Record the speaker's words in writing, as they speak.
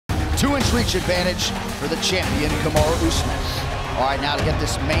2-inch reach advantage for the champion, Kamaru Usman. All right, now to get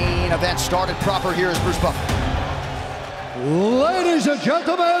this main event started proper, here is Bruce Buffer. Ladies and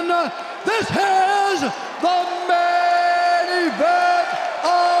gentlemen, this is the main event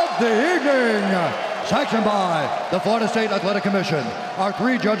of the evening. Sanctioned by the Florida State Athletic Commission. Our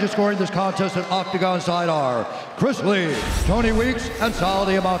 3 judges scoring this contest at Octagon side are Chris Lee, Tony Weeks, and Sal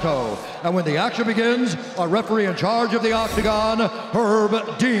Diamato. And when the action begins, our referee in charge of the Octagon,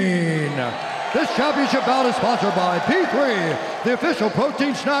 Herb Dean. This championship bout is sponsored by P3, the official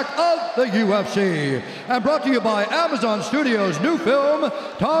protein snack of the UFC. And brought to you by Amazon Studios' new film,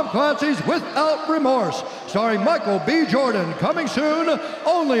 Tom Clancy's Without Remorse, starring Michael B. Jordan, coming soon,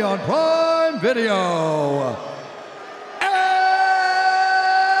 only on Prime Video. And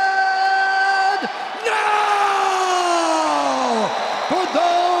now, for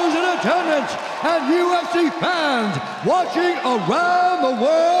those in attendance and UFC fans watching around the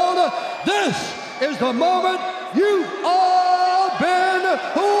world, this is the moment you've all been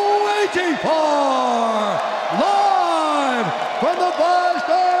waiting for! Live from the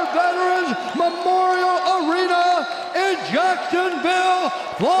Five-Star Veterans Memorial Arena in Jacksonville,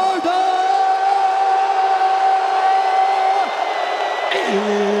 Florida!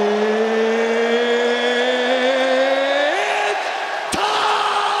 It's time!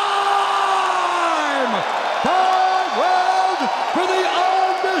 5 rounds for the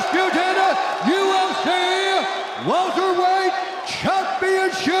undisputed UFC Welterweight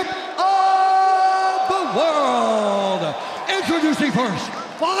Championship of the World. Introducing first,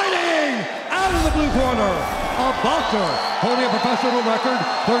 fighting out of the blue corner, a boxer holding a professional record,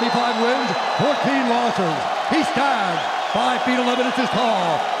 35 wins, 14 losses. He stands 5 feet 11 inches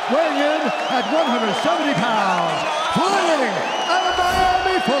tall, weighing in at 170 pounds. Flying out of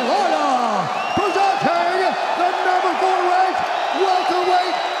Miami, Florida, presenting the number 4 ranked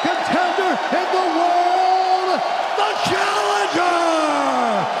welterweight contender in the world, the challenger,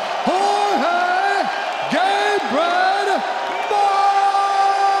 Jorge Gamebred Masvidal.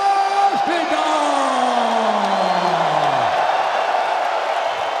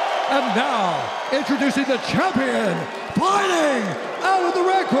 And now, introducing the champion, fighting out of the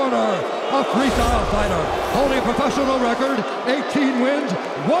red corner, a freestyle fighter holding a professional record, 18 wins,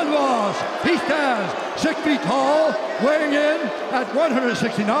 1 loss. He stands 6 feet tall, weighing in at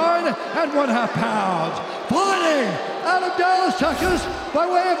 169.5 pounds. Fighting out of Dallas, Texas, by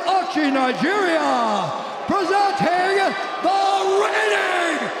way of Ochi, Nigeria, presenting the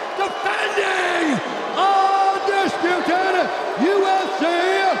reigning, defending, undisputed UFC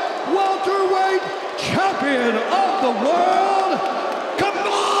welterweight champion of the world,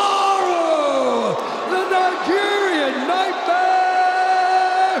 Kamaru, the Nigerian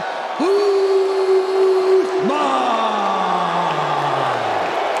Nightmare, Usman.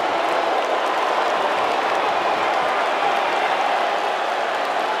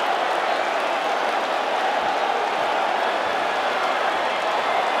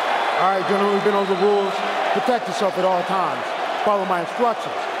 All right, gentlemen, we've been over the rules. Protect yourself at all times. Follow my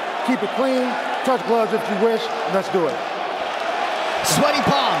instructions. Keep it clean. Touch gloves if you wish. Let's do it. Sweaty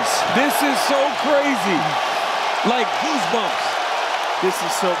palms. This is so crazy. Like goosebumps. This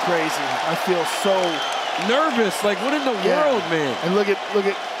is so crazy. I feel so nervous. Like, what in the world, man? And look at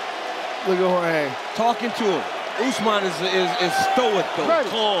Jorge. Talking to him. Usman is stoic, though. Ready.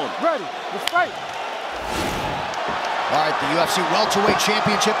 Calm. Ready. Let's fight. All right, the UFC Welterweight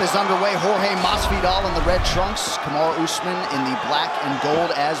Championship is underway. Jorge Masvidal in the red trunks, Kamaru Usman in the black and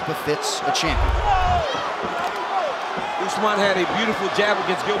gold, as befits a champion. Usman had a beautiful jab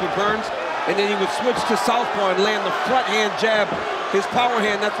against Gilbert Burns, and then he would switch to southpaw and land the front hand jab, his power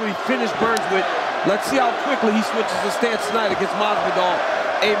hand. That's what he finished Burns with. Let's see how quickly he switches the stance tonight against Masvidal,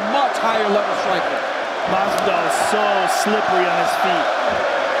 a much higher level striker. Masvidal is so slippery on his feet.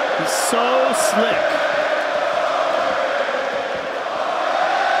 He's so slick.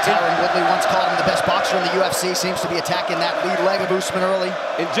 Tyron Woodley once called him the best boxer in the UFC, seems to be attacking that lead leg of Usman early.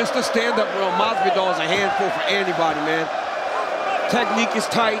 And just a stand-up real, Masvidal is a handful for anybody, man. Technique is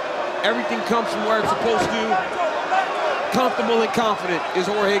tight. Everything comes from where it's supposed to. Comfortable and confident is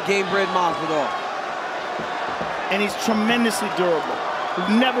Jorge Gamebred Masvidal. And he's tremendously durable.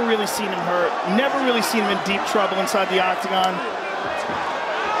 We've never really seen him hurt. Never really seen him in deep trouble inside the octagon.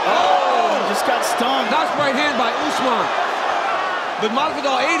 Oh! He just got stung. Nice right hand by Usman. But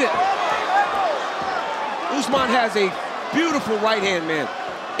Masvidal ate it. Usman has a beautiful right hand, man.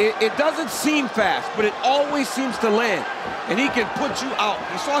 It doesn't seem fast, but it always seems to land. And he can put you out.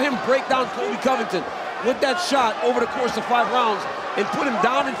 You saw him break down Colby Covington with that shot over the course of 5 rounds and put him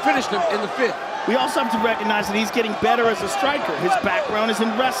down and finished him in the 5th. We also have to recognize that he's getting better as a striker. His background is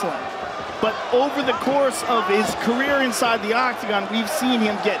in wrestling. But over the course of his career inside the octagon, we've seen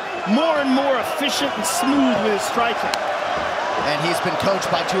him get more and more efficient and smooth with his striking. And he's been coached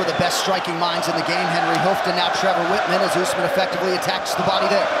by two of the best striking minds in the game, Henry Hooft and now Trevor Whitman, as Usman effectively attacks the body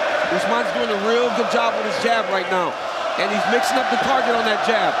there. Usman's doing a real good job with his jab right now. And he's mixing up the target on that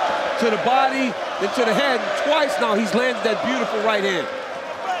jab. To the body, then to the head. Twice now he's landed that beautiful right hand.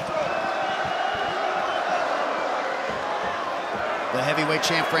 The heavyweight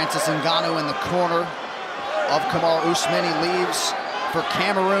champ Francis Ngannou in the corner of Kamaru Usman. He leaves for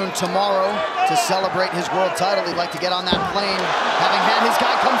Cameroon tomorrow to celebrate his world title. He'd like to get on that plane, having had his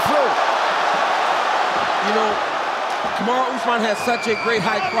guy come through. You know, Kamaru Usman has such a great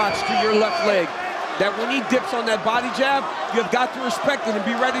high crotch to your left leg that when he dips on that body jab, you've got to respect it and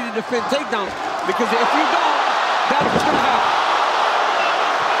be ready to defend takedowns. Because if you don't, that's what's going to happen.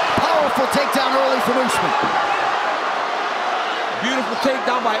 Powerful takedown early from Usman. Beautiful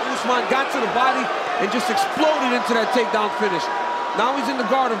takedown by Usman, got to the body and just exploded into that takedown finish. Now he's in the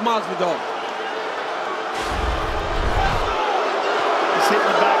guard of Masvidal. He's hitting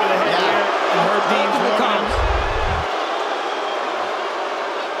the back of the head here, and Herb Dean's warning him.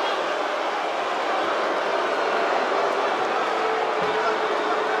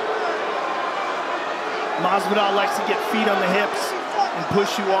 Masvidal likes to get feet on the hips and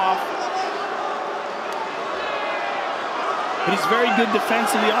push you off. But he's very good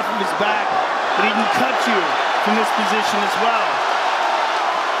defensively off of his back, but he can cut you from this position as well.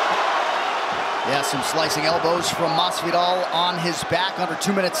 Yeah, some slicing elbows from Masvidal on his back. Under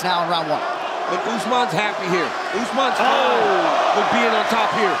 2 minutes now in round one. But Usman's happy here. Usman's fine with being on top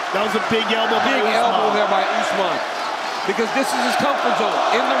here. That was a big elbow. Big elbow there by Usman. Because this is his comfort zone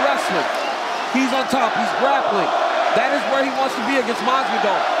in the wrestling. He's on top, he's grappling. That is where he wants to be against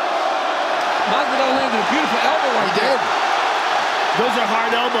Masvidal. Masvidal landed a beautiful elbow right there. Those are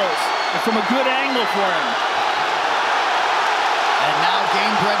hard elbows, and from a good angle for him. And now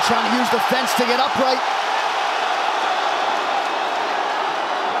Gamebred trying to use the fence to get upright.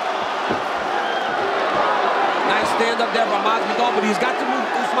 Nice stand up there by Masvidal, but he's got to move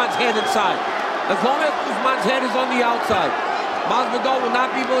Usman's head inside. As long as Usman's head is on the outside, Masvidal will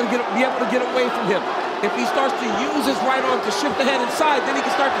not be able to get away from him. If he starts to use his right arm to shift the head inside, then he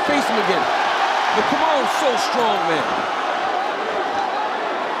can start to face him again. But Kamaru's so strong, man.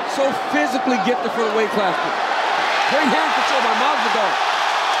 So physically gifted for the weight class. Great hand control by Masvidal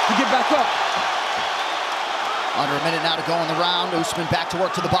to get back up. Under a minute now to go in the round. Usman back to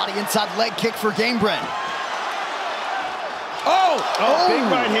work to the body. Inside leg kick for Gamebred. Oh, big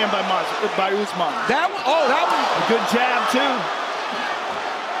right hand by Usman. That one, a good jab too.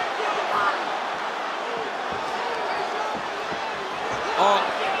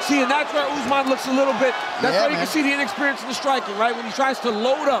 See, and that's where Usman looks a little bit, that's where you can see the inexperience in the striking, right? When he tries to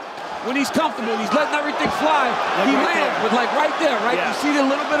load up, when he's comfortable, and he's letting everything fly, he lands, but like right there, right? You see a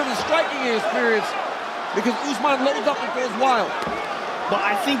little bit of the striking experience because Usman loads up and goes wild. But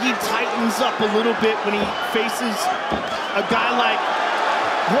I think he tightens up a little bit when he faces a guy like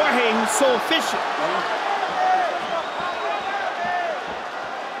Jorge, who's so efficient.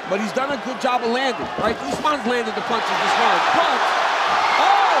 But he's done a good job of landing, right? Usman's landed the punches this round, but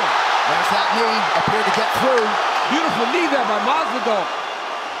there's that knee, appeared to get through. Beautiful knee there by Masvidal.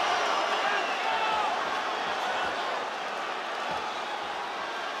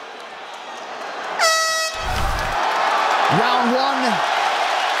 Round one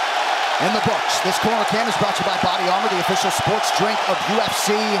in the books. This corner cam is brought to you by Body Armor, the official sports drink of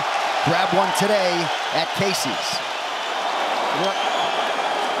UFC. Grab one today at Casey's.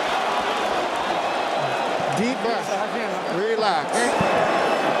 Deep breath. Relax.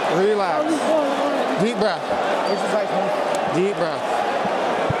 Relax. Deep breath. Deep breath.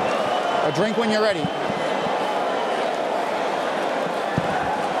 A drink when you're ready.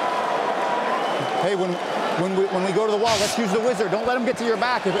 Hey, when we go to the wall, let's use the whizzer. Don't let him get to your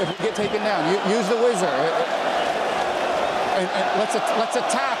back if you get taken down. Use the whizzer. And let's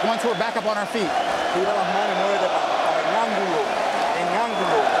attack once we're back up on our feet. Tira las manos y muévete en ángulo. En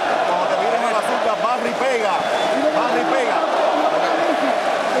ángulo. Cuando te miren el azúcar, barra y pega. Barra y pega.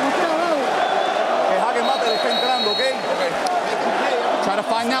 Que Jaque Mate le está entrando, ¿ok? Try to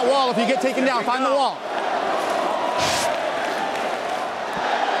find that wall. If you get taken down, find the wall.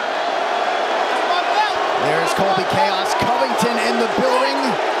 There's Colby Chaos Covington in the building.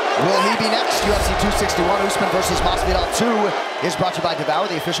 Will he be next? UFC 261, Usman versus Masvidal 2 is brought to you by Devour,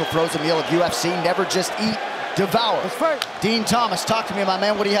 the official frozen meal of UFC. Never just eat, devour. That's right. Dean Thomas, talk to me, my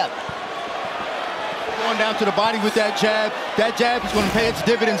man. What do you have? going down to the body with that jab. That jab is going to pay its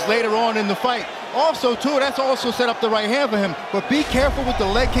dividends later on in the fight. Also, too, that's also set up the right hand for him. But be careful with the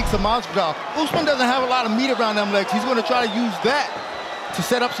leg kicks of Masvidal. Usman doesn't have a lot of meat around them legs. He's going to try to use that to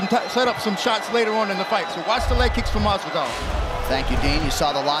set up some shots later on in the fight. So watch the leg kicks from Masvidal. Thank you, Dean. You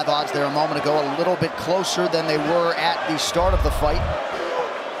saw the live odds there a moment ago, a little bit closer than they were at the start of the fight.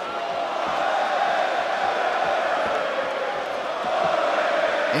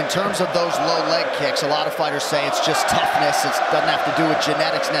 In terms of those low leg kicks, a lot of fighters say it's just toughness. It doesn't have to do with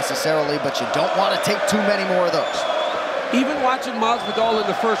genetics necessarily, but you don't want to take too many more of those. Even watching Masvidal in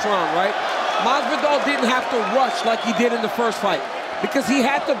the first round, right? Masvidal didn't have to rush like he did in the first fight because he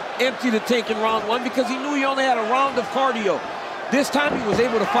had to empty the tank in round one because he knew he only had a round of cardio. This time he was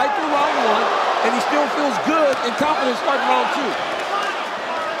able to fight through round one, and he still feels good and confident starting round two.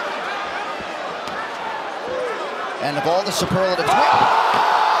 And of all the superlatives...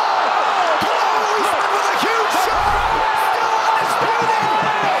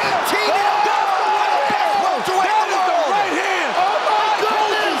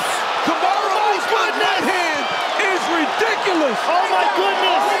 Oh my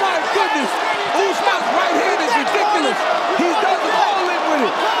goodness! Oh my goodness! Usman's right hand is ridiculous. He does it all in with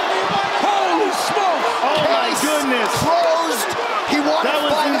it. Holy smokes! Oh my goodness! Closed. He wanted that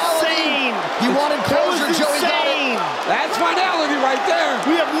was finality. Insane. He wanted closure. That was Joey got insane. it. That's finality right there.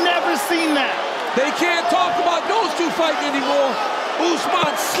 We have never seen that. They can't talk about those two fighting anymore.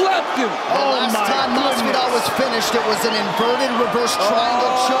 Usman slept him. The last time Masvidal was finished, it was an inverted reverse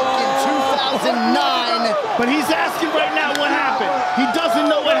triangle choke in 2009. But he's asking right now what happened. He doesn't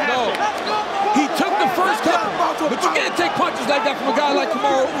know what happened. He took the first couple, but you can't take punches like that from a guy like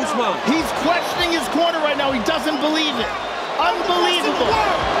Kamaru Usman. He's questioning his corner right now. He doesn't believe it. Unbelievable.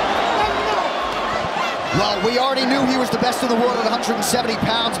 Well, we already knew he was the best in the world at 170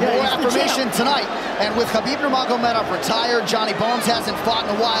 pounds. More affirmation tonight. And with Khabib Nurmagomedov retired, Johnny Bones hasn't fought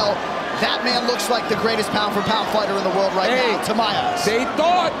in a while. That man looks like the greatest pound-for-pound fighter in the world right now, to my eyes. They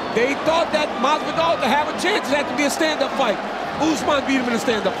thought that Masvidal to have a chance it had to be a stand-up fight. Usman beat him in a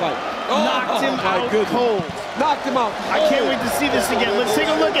stand-up fight. Knocked him out cold. Knocked him out. I can't wait to see this again. Let's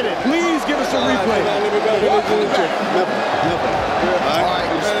take a look at it. Please give us a replay.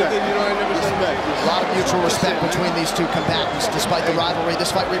 A lot of mutual respect between these two combatants, despite the rivalry.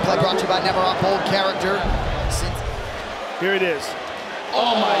 This fight replay brought to you by Never Up Bold Character. Here it is.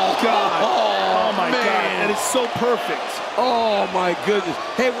 Oh my God. Oh my God. That is so perfect. Oh my goodness.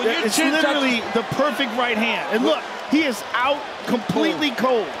 Hey, when you're it's literally the perfect right hand. And look, he is out completely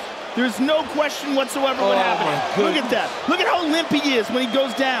cold. There's no question whatsoever what happened. Look at that. Look at how limp he is when he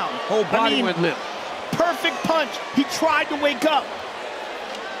goes down. Whole body went limp. Perfect punch. He tried to wake up.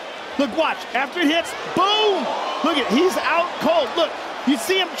 Look, watch. After it hits, boom! Look at, he's out cold. Look, you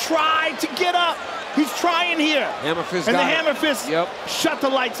see him try to get up. He's trying here. Hammer fist and got the hammer fist shut the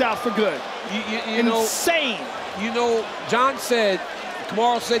lights out for good. You know, insane. You know,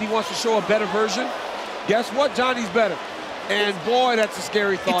 Kamaru said he wants to show a better version. Guess what? Johnny's better. And boy, that's a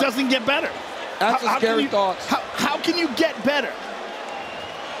scary thought. It doesn't get better. That's a scary thought. How can you get better?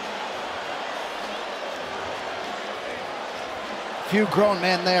 Few grown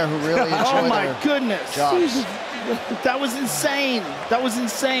men there who really enjoy oh my goodness. jobs. That was insane. That was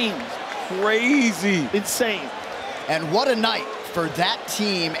insane. Crazy. Insane. And what a night for that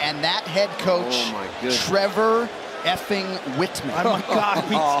team and that head coach, Trevor effing Whitman. Oh my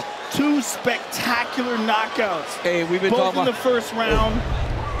God. Two spectacular knockouts. Hey, we've been both in the first round.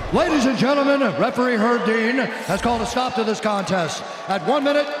 Ladies and gentlemen, referee Herb Dean has called a stop to this contest at 1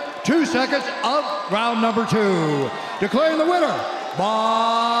 minute, 2 seconds of round number 2. Declaring the winner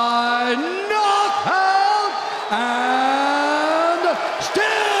by knockout and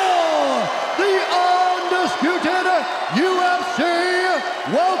still the undisputed UFC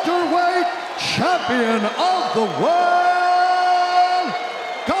welterweight champion of the world,